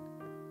asking.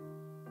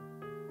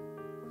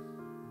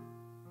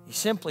 He's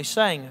simply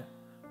saying,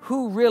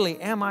 who really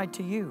am I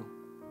to you?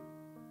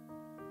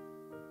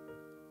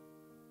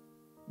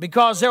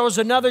 Because there was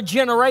another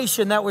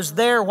generation that was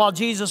there while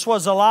Jesus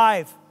was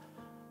alive,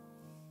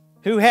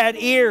 who had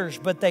ears,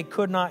 but they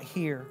could not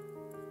hear.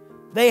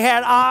 They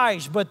had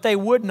eyes, but they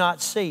would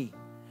not see.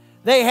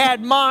 They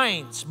had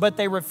minds, but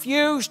they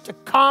refused to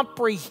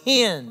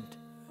comprehend,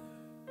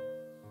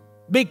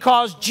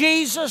 because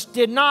Jesus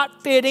did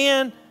not fit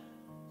in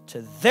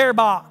to their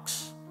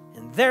box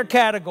and their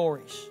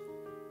categories.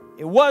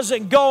 It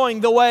wasn't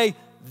going the way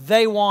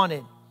they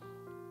wanted.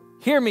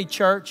 Hear me,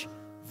 church,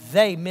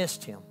 they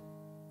missed Him.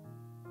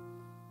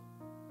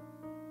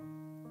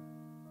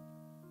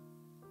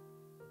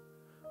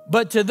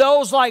 But to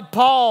those like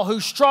Paul who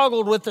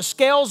struggled with the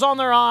scales on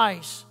their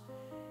eyes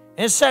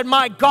and said,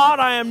 my God,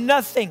 I am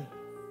nothing.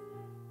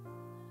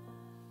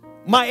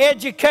 My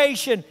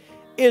education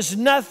is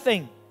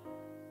nothing.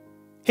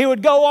 He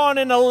would go on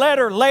in a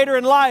letter later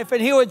in life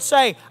and he would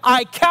say,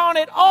 I count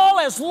it all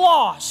as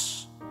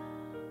loss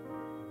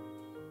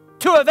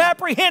to have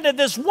apprehended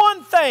this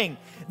one thing,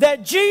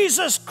 that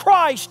Jesus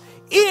Christ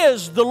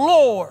is the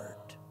Lord,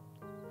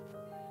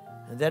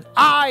 and that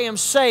I am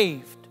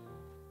saved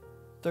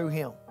through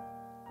Him.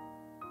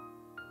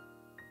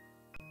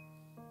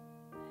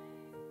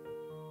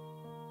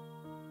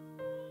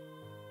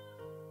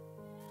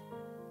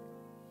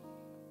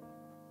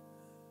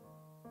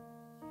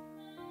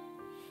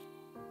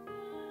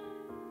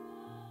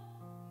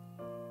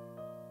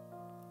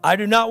 I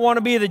do not want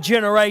to be the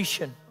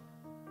generation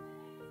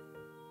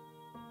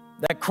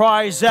that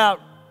cries out,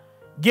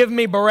 give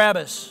me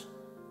Barabbas,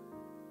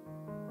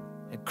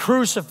 and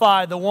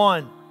crucify the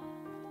one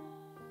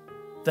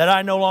that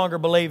I no longer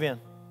believe in.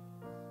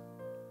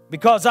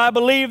 Because I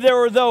believe there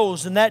were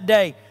those in that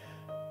day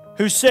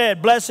who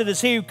said, blessed is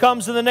he who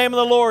comes in the name of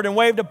the Lord, and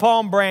waved a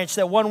palm branch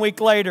that 1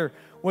 week later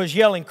was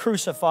yelling,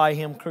 crucify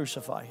him,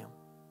 crucify him.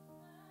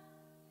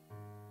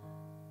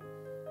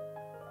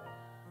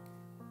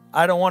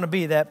 I don't want to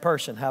be that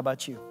person. How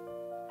about you?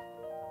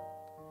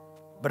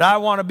 But I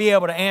want to be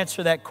able to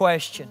answer that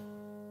question.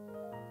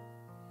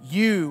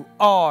 You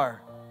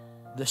are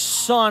the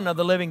Son of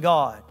the living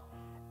God,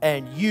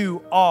 and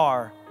you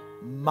are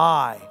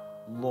my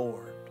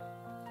Lord.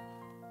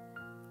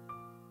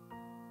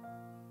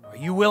 Are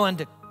you willing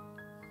to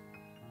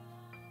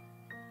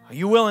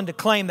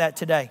claim that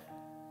today?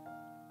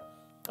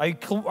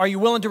 Are you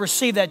willing to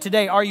receive that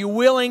today? Are you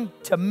willing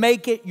to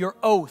make it your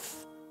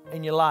oath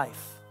in your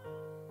life?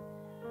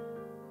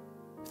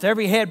 With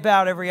every head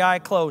bowed, every eye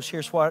closed,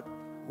 here's what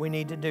we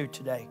need to do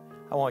today.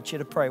 I want you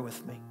to pray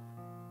with me.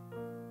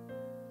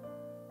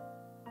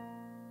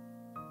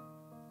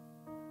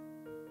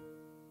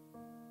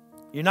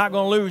 You're not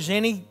going to lose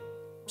any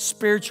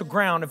spiritual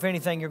ground. If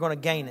anything, you're going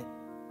to gain it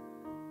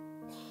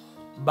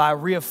by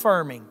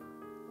reaffirming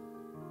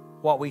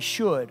what we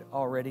should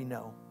already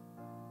know.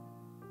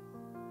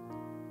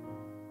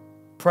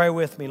 Pray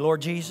with me,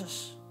 Lord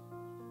Jesus.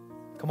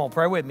 Come on,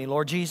 pray with me,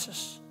 Lord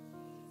Jesus.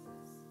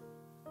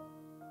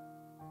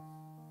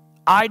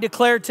 I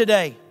declare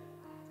today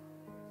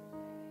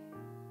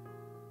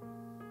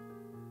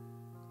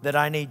that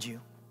I need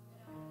you.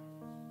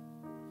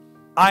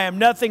 I am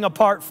nothing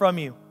apart from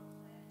you.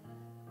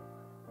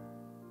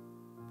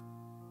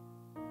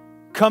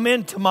 Come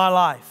into my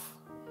life.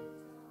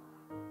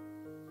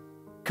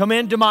 Come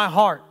into my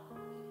heart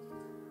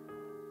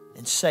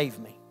and save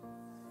me.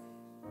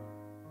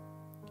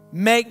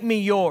 Make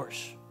me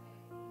yours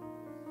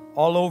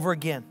all over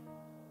again.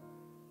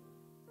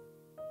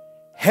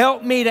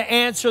 Help me to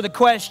answer the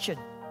question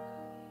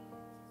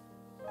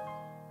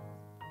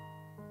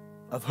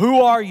of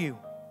who are you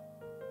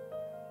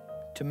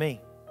to me?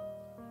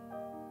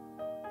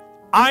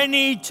 I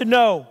need to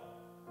know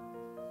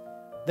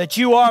that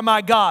you are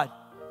my God.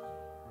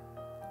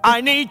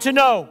 I need to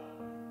know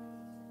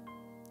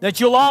that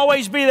you'll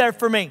always be there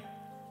for me.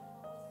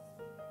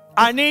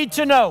 I need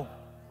to know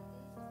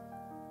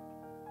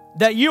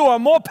that you are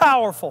more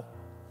powerful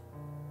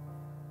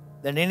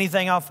than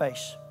anything I'll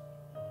face.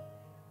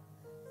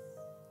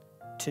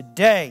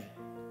 Today,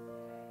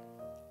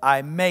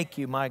 I make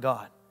you my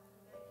God.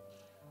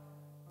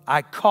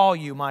 I call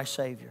you my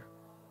Savior.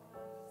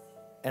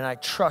 And I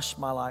trust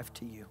my life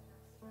to you.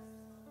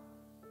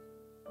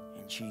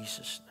 In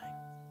Jesus' name.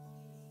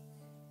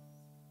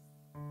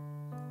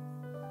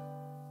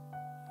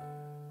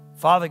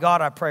 Father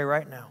God, I pray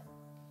right now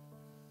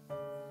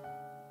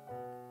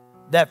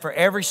that for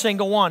every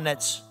single one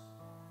that's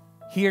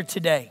here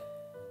today,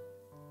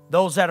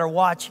 those that are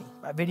watching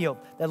my video,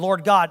 that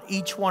Lord God,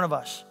 each one of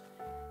us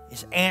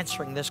is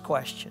answering this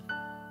question.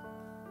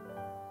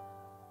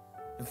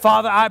 And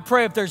Father, I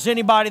pray if there's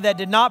anybody that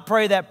did not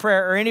pray that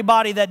prayer or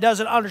anybody that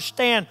doesn't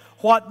understand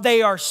what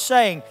they are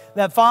saying,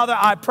 that Father,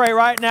 I pray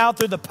right now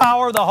through the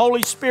power of the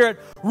Holy Spirit,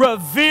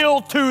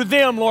 reveal to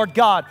them, Lord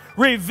God.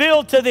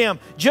 Reveal to them,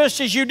 just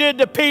as you did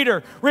to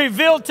Peter.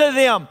 Reveal to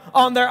them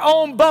on their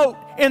own boat,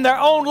 in their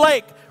own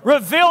lake.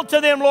 Reveal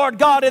to them, Lord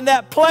God, in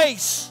that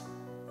place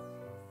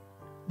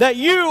that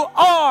you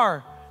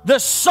are the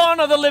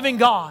Son of the living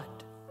God.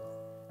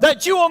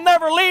 That you will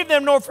never leave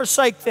them nor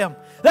forsake them.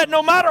 That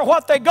no matter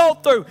what they go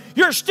through,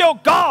 you're still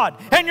God,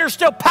 and you're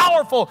still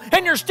powerful,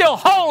 and you're still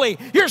holy,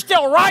 you're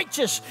still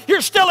righteous,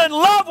 you're still in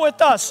love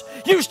with us.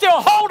 You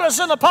still hold us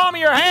in the palm of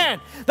your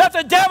hand. That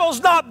the devil's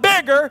not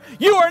bigger,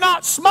 you are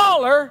not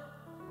smaller,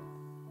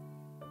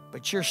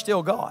 but you're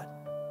still God.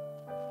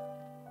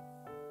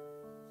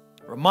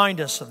 Remind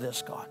us of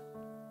this, God.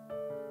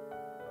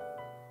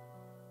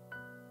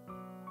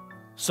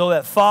 So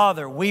that,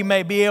 Father, we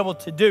may be able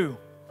to do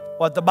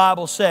what the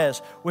Bible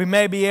says. We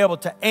may be able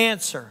to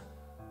answer,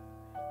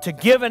 to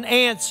give an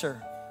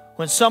answer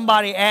when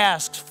somebody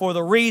asks for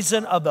the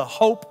reason of the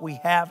hope we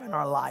have in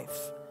our life.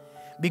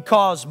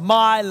 Because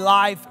my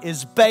life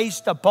is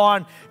based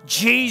upon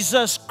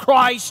Jesus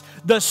Christ,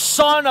 the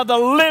Son of the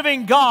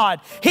living God.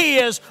 He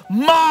is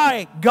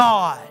my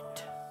God.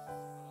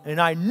 And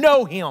I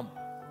know Him.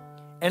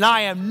 And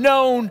I am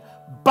known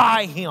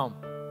by Him.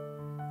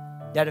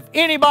 That if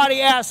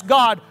anybody asks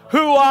God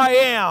who I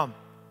am,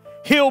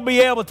 He'll be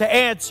able to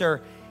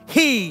answer,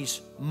 He's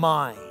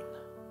mine.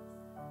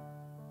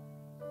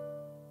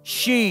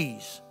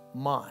 She's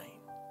mine.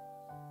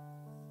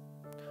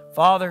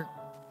 Father,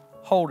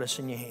 hold us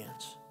in your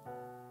hands.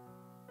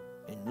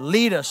 And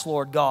lead us,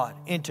 Lord God,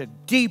 into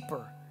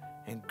deeper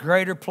and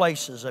greater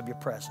places of your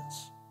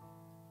presence.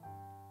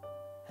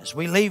 As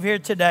we leave here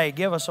today,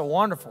 give us a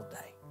wonderful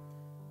day,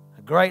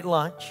 a great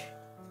lunch.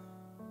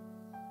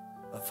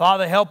 But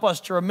Father, help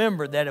us to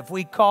remember that if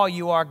we call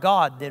you our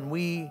God, then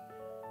we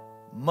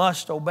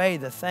must obey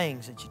the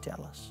things that you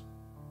tell us.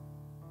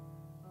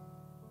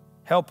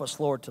 Help us,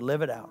 Lord, to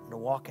live it out and to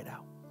walk it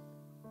out.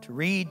 To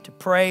read, to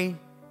pray,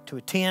 to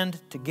attend,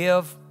 to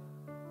give,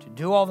 to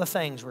do all the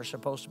things we're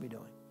supposed to be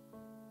doing.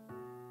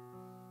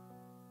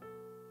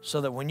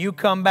 So that when you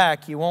come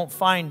back, you won't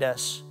find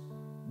us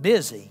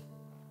busy.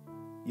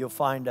 You'll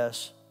find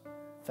us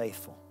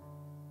faithful.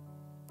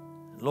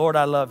 Lord,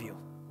 I love you.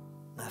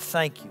 And I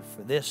thank you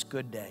for this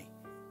good day.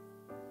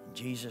 In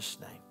Jesus'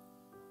 name.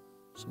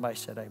 Somebody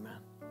said amen.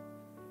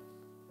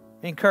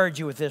 I encourage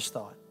you with this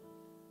thought.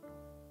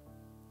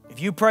 If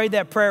you prayed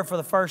that prayer for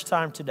the first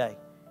time today,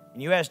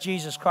 and you asked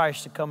Jesus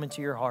Christ to come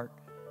into your heart,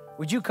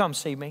 would you come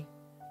see me?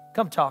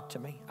 Come talk to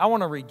me. I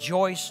want to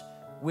rejoice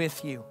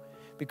with you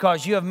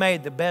because you have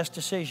made the best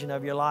decision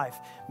of your life.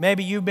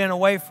 Maybe you've been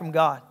away from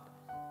God,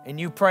 and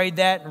you prayed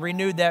that and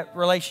renewed that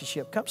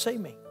relationship. Come see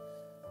me.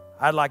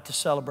 I'd like to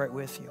celebrate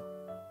with you.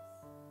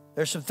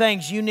 There's some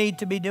things you need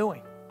to be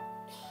doing.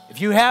 If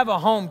you have a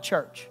home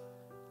church,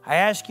 I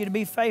ask you to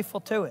be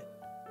faithful to it.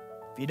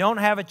 If you don't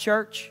have a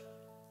church,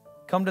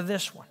 come to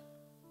this one.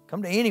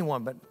 Come to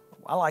anyone, but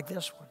I like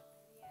this one.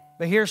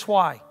 But here's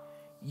why.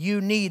 You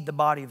need the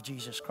body of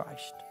Jesus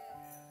Christ.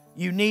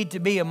 You need to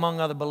be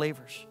among other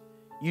believers.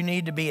 You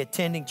need to be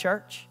attending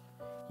church.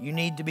 You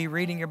need to be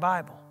reading your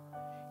Bible.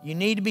 You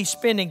need to be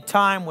spending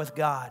time with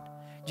God,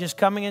 just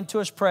coming into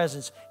His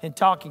presence and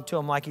talking to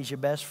Him like He's your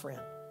best friend.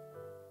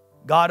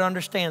 God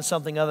understands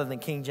something other than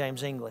King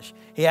James English.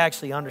 He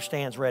actually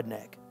understands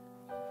redneck.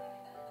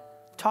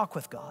 Talk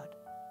with God.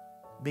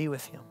 Be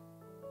with Him.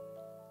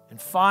 And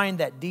find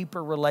that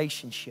deeper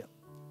relationship.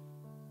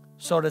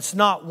 So that it's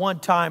not one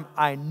time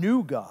I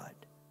knew God.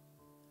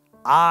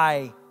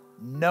 I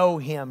know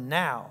Him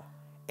now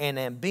and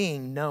am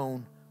being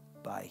known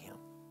by Him.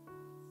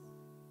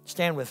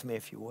 Stand with me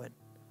if you would.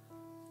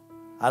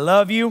 I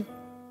love you,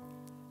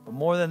 but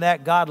more than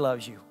that, God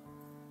loves you.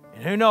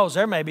 And who knows,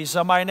 there may be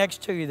somebody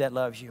next to you that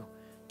loves you.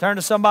 Turn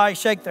to somebody,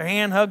 shake their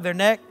hand, hug their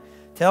neck.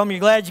 Tell them you're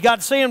glad you got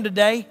to see them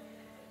today.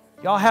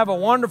 Y'all have a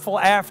wonderful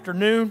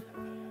afternoon.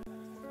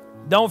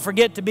 Don't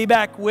forget to be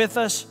back with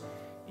us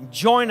and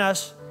join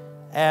us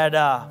at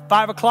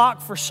 5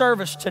 o'clock for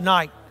service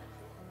tonight.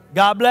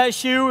 God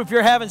bless you. If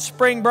you're having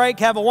spring break,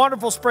 have a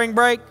wonderful spring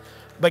break,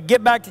 but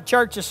get back to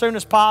church as soon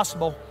as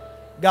possible.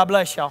 God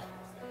bless y'all.